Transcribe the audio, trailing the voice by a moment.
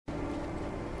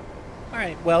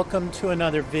Alright, welcome to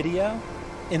another video.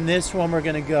 In this one we're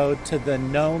going to go to the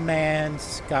No Man's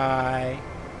Sky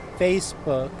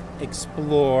Facebook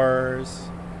Explorers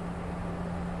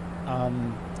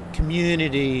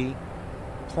community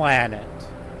planet.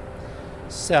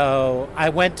 So I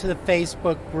went to the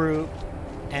Facebook group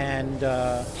and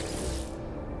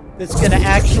this is going to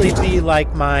actually be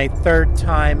like my third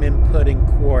time inputting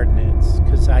coordinates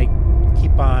because I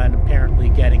keep on apparently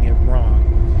getting it wrong.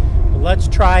 Let's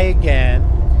try again,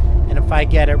 and if I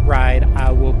get it right,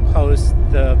 I will post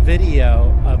the video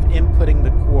of inputting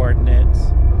the coordinates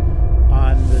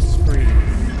on the screen.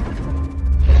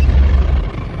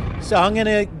 So I'm going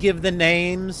to give the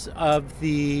names of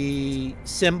the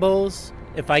symbols.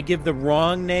 If I give the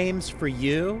wrong names for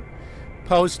you,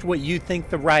 post what you think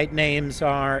the right names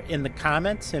are in the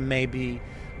comments, and maybe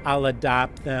I'll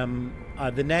adopt them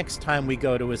the next time we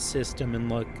go to a system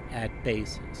and look at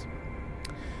bases.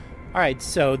 Alright,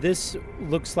 so this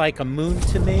looks like a moon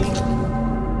to me,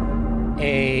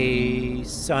 a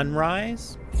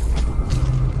sunrise,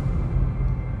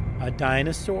 a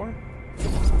dinosaur,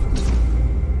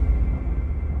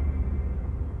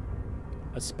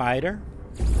 a spider,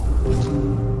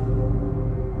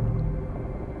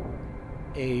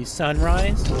 a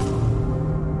sunrise,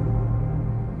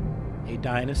 a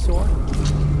dinosaur,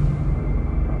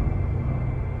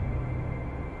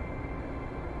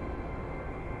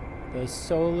 the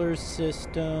solar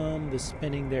system, the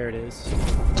spinning, there it is.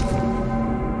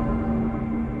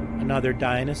 Another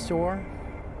dinosaur.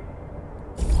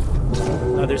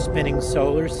 Another spinning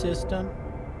solar system.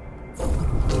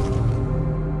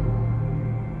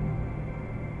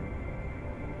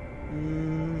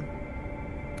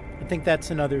 I think that's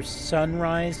another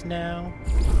sunrise now.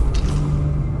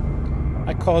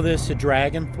 I call this a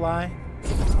dragonfly.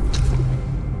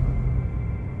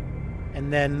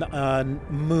 And then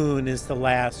moon is the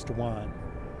last one.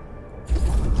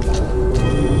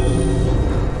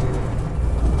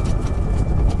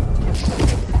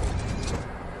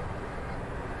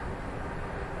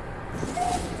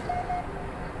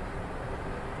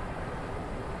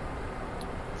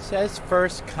 It says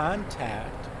first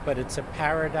contact, but it's a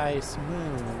paradise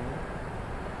moon.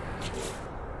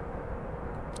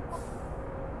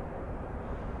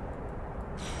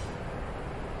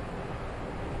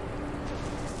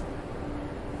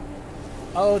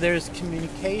 Oh, there's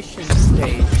communication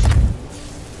stations.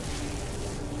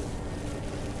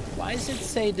 Why does it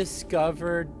say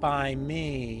discovered by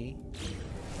me?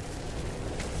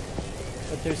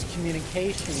 But there's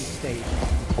communication stations.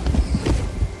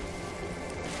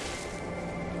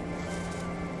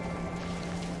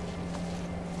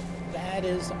 That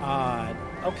is odd.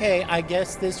 Okay, I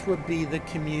guess this would be the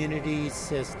community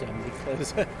system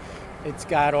because it's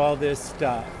got all this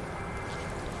stuff.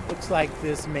 Looks like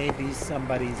this may be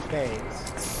somebody's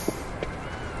base.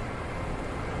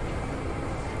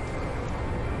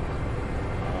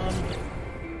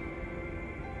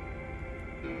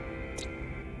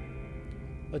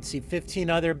 Let's see, 15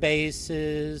 other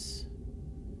bases.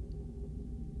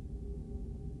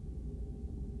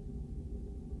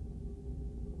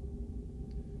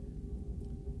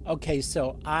 Okay,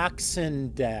 so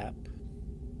Oxandep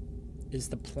is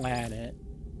the planet.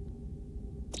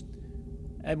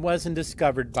 It wasn't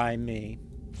discovered by me.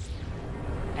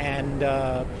 And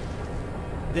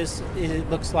it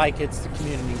looks like it's the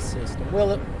community system.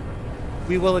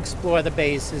 We will explore the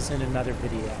bases in another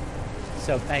video.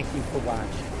 So thank you for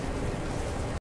watching.